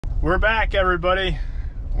We're back, everybody.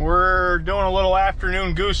 We're doing a little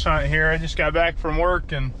afternoon goose hunt here. I just got back from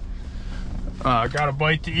work and got a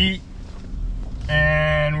bite to eat.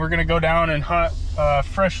 And we're gonna go down and hunt a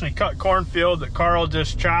freshly cut cornfield that Carl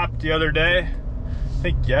just chopped the other day. I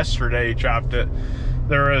think yesterday he chopped it.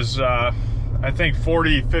 There was, I think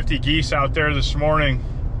 40, 50 geese out there this morning.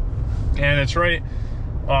 And it's right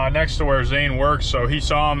next to where Zane works, so he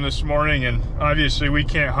saw them this morning. And obviously we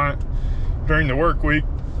can't hunt during the work week.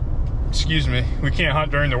 Excuse me, we can't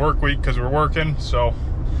hunt during the work week because we're working, so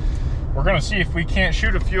we're gonna see if we can't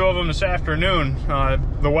shoot a few of them this afternoon.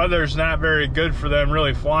 The weather's not very good for them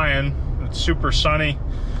really flying. It's super sunny,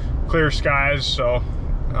 clear skies, so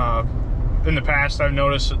in the past I've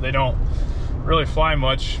noticed that they don't really fly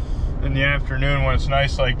much in the afternoon when it's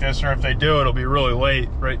nice like this, or if they do, it'll be really late,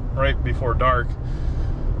 right before dark.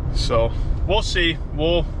 So we'll see.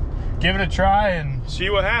 We'll give it a try and see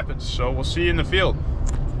what happens. So we'll see you in the field.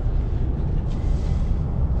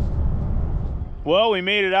 Well, we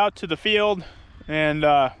made it out to the field, and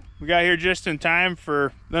we got here just in time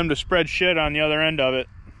for them to spread shit on the other end of it.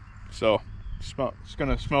 So it's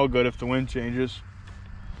gonna smell good if the wind changes.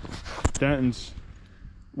 Denton's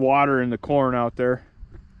watering the corn out there.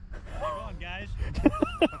 Come on, guys.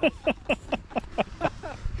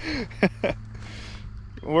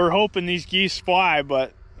 We're hoping these geese fly,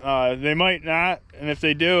 but they might not, and if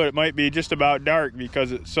they do, it might be just about dark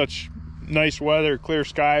because it's such nice weather, clear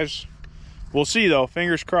skies. We'll see though,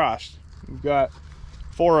 fingers crossed. We've got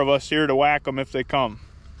 4 of us here to whack them if they come.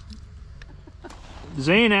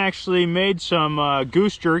 Zane actually made some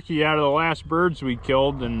goose jerky out of the last birds we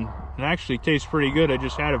killed, and it actually tastes pretty good. I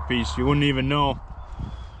just had a piece. You wouldn't even know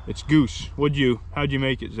it's goose. How'd you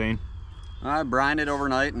make it, Zane? I brined it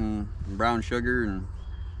overnight in brown sugar and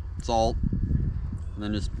salt, and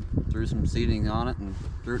then just threw some seasoning on it and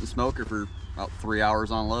threw it in the smoker for about 3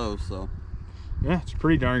 hours on low. So yeah, it's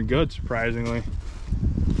pretty darn good, surprisingly.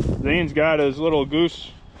 Zane's got his little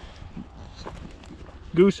goose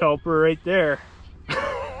helper right there.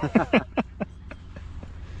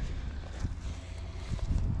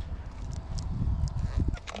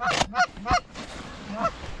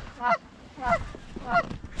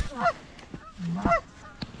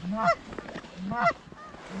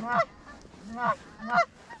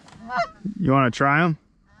 You want to try them?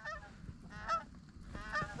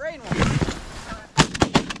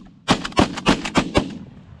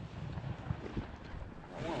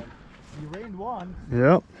 You rained one.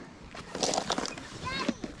 Yep.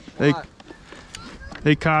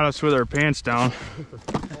 They caught us with our pants down.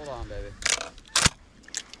 hold on, baby.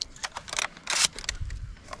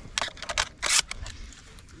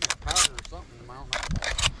 Powder or something in the mountain.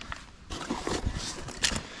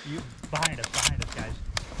 You behind us, guys.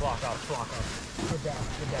 Block up. Get down.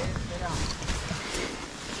 Stay down.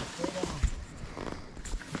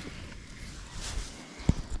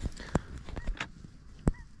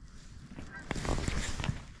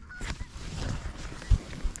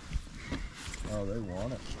 Oh, they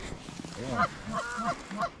want it.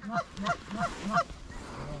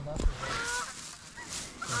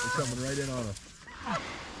 They're coming right in on us.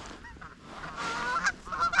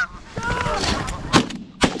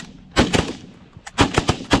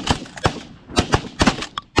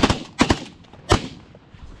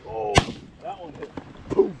 Oh, that one hit.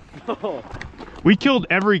 Boom. We killed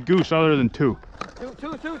every goose other than 2. Two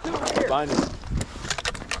right here. Fine.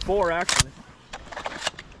 4 actually.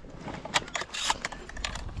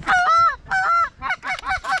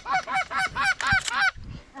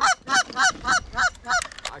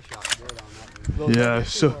 Yeah,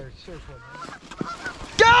 so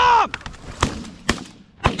Stop!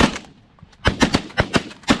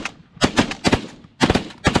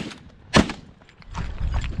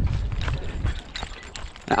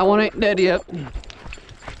 That one ain't dead yet.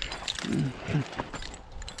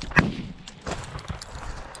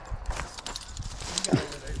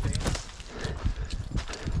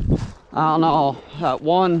 I don't know. That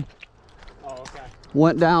one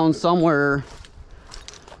went down somewhere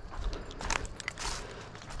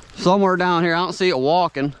down here. I don't see it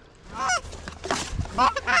walking.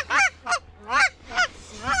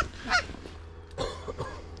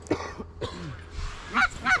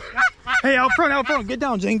 hey, out front. Get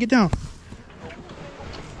down, Zane, get down.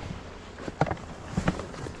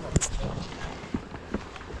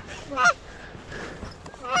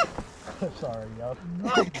 Sorry, yo.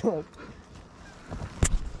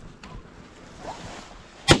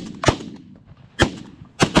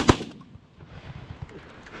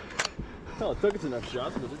 Oh, it took us enough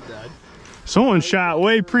shots, but it died. Someone shot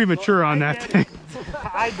way premature on that thing.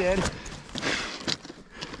 I did.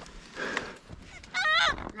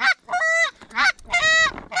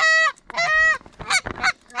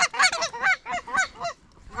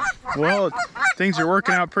 Well, things are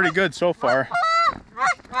working out pretty good so far.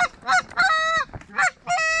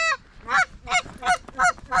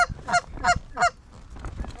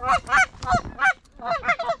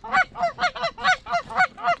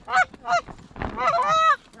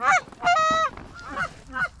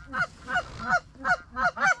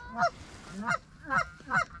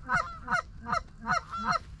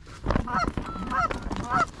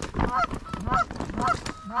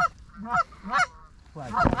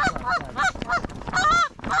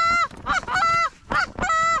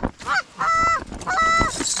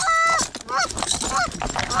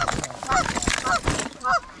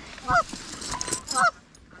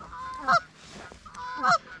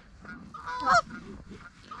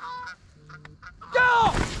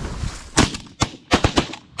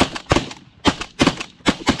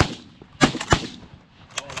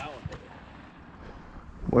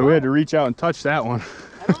 Well, we had to reach out and touch that one.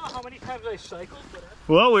 I don't know how many times I cycled, but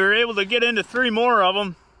Well, we were able to get into 3 more of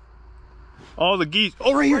them. All the geese.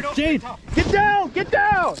 Oh, right here, Jade! Get down! Get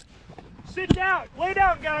down! sit down. Lay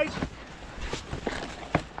down, guys.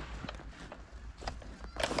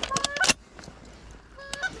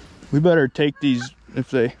 We better take these if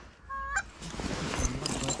they...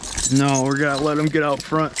 No, we're gonna let them get out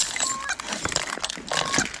front.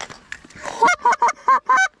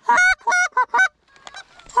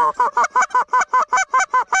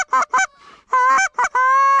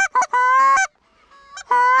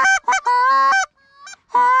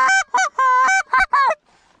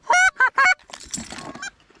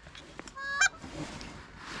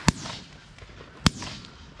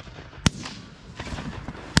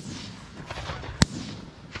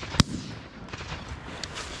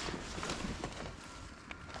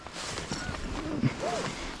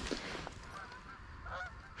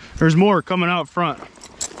 There's more coming out front.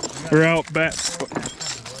 We're out back.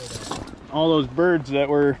 All those birds that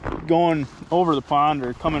were going over the pond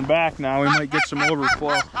are coming back now. We might get some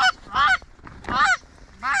overflow.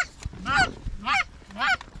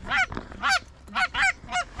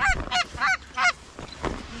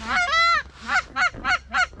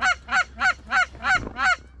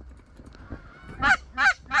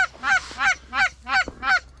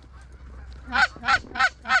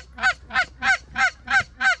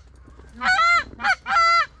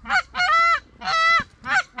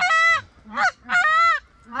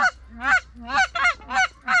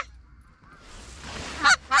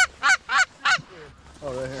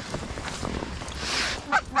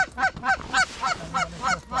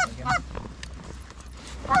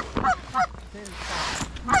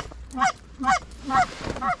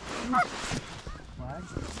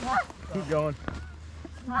 Keep going.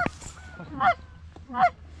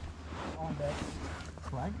 On deck.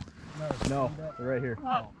 Flag? No, they're right here.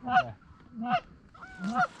 Oh, okay.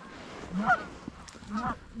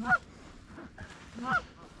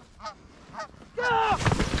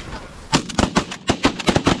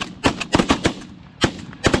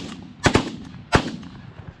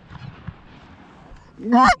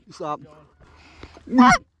 Stop.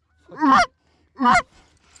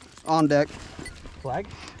 On deck. Flag?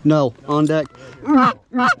 No, on deck.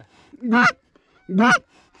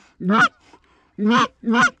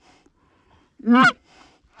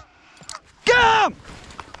 Come!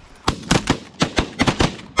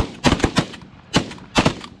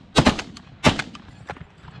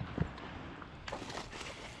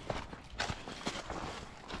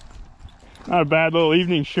 Not a bad little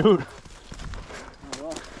evening shoot.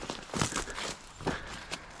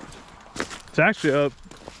 It's actually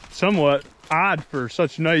somewhat odd for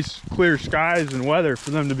such nice clear skies and weather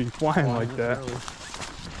for them to be flying like that. Really.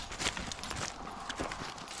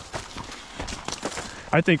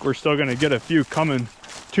 I think we're still gonna get a few coming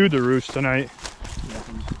to the roost tonight.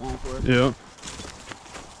 Yeah.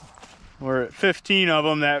 We're at 15 of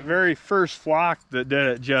them. That very first flock that did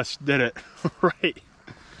it just did it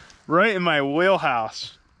right in my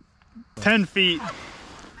wheelhouse. 10 feet.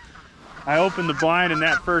 I opened the blind and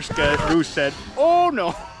that first goose said, "Oh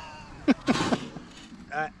no."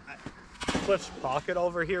 Cliff's pocket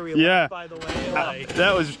over here. We Yeah. left, by the way. Like,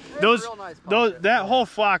 That was that whole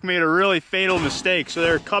flock made a really fatal mistake. So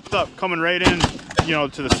they were cupped up coming right in, you know,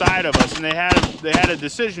 to the side of us, and they had a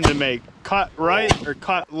decision to make: cut right or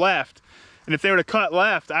cut left. And if they would have cut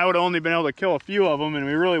left, I would have only been able to kill a few of them, and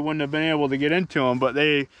we really wouldn't have been able to get into them. But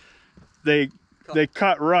they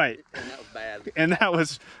cut right, And that was bad. and that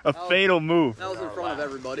was a fatal move. That was in front of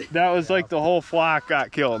everybody. That was like the whole flock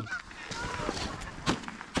got killed.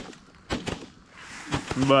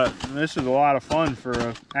 But this is a lot of fun for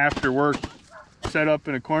a after work set up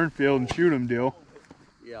in a cornfield and shoot 'em deal.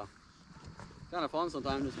 Yeah. Kind of fun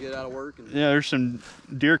sometimes just to get out of work. And... Yeah, there's some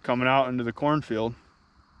deer coming out into the cornfield.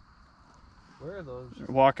 Where are those? They're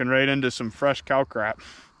walking right into some fresh cow crap.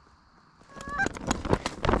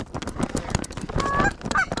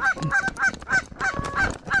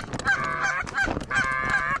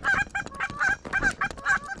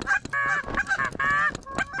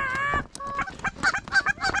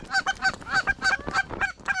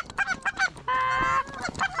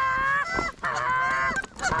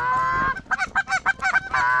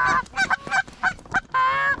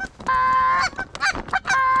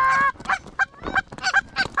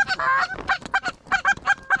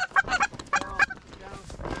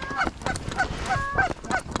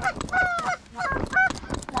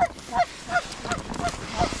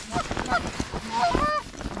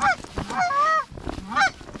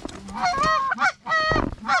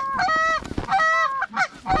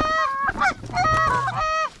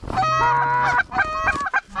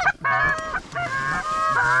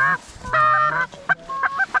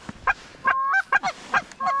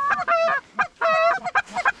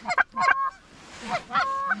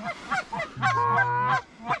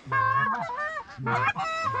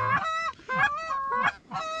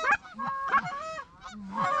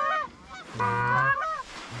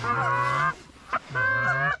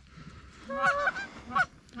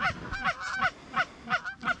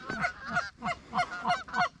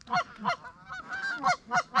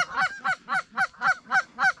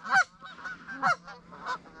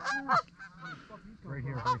 Right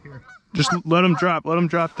here. Just let them drop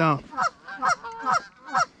down.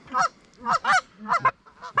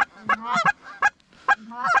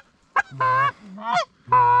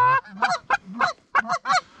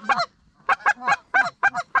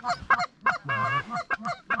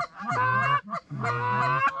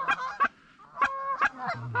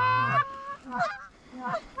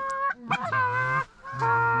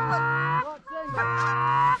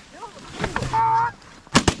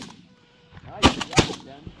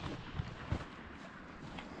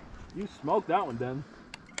 You smoked that one, Ben.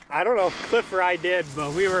 I don't know if Cliff or I did,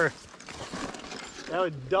 but that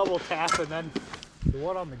was double tap, and then the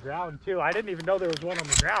one on the ground too. I didn't even know there was one on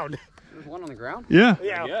the ground. There's one on the ground? Yeah.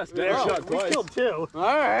 Yeah, Yes, Ben shot we twice. killed two. All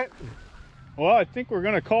right. Well, I think we're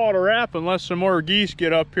gonna call it a wrap unless some more geese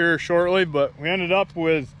get up here shortly, but we ended up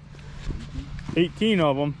with 18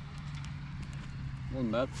 of them.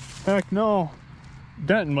 Wasn't bad. Heck no.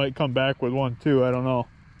 Denton might come back with one too, I don't know.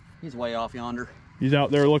 He's way off yonder. He's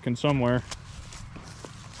out there looking somewhere.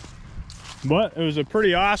 But it was a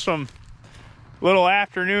pretty awesome little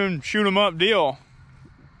afternoon shoot 'em up deal.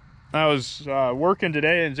 I was working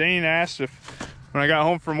today, and Zane asked when I got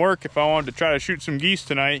home from work if I wanted to try to shoot some geese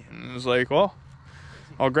tonight, and I was like, well,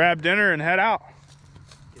 I'll grab dinner and head out.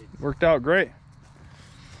 Worked out great.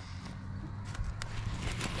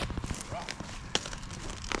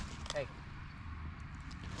 Hey.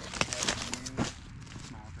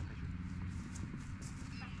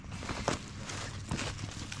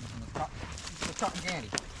 Cotton candy.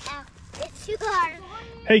 Ow, it's too hard.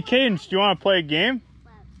 Hey Cadence, do you want to play a game?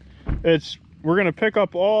 We're gonna pick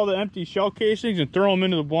up all the empty shell casings and throw them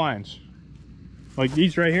into the blinds. Like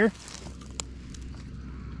these right here.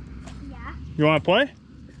 Yeah. You want to play?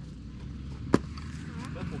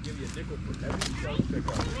 We'll give you a nickel for every shell pick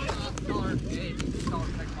up.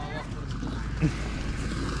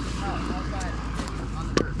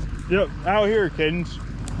 Yep, out here, Cadence.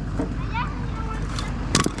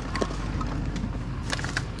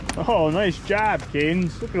 Oh, nice job,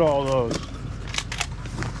 Cadence. Look at all those.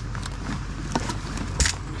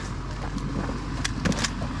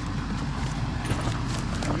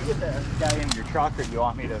 You get the guy in your truck, or do you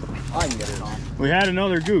want me to? I can get it on. We had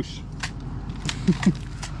another goose.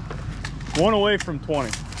 One away from 20.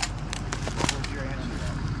 Where's your answer?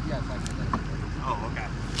 Yes, I can get it. Oh, okay.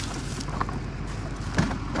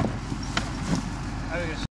 I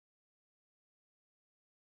was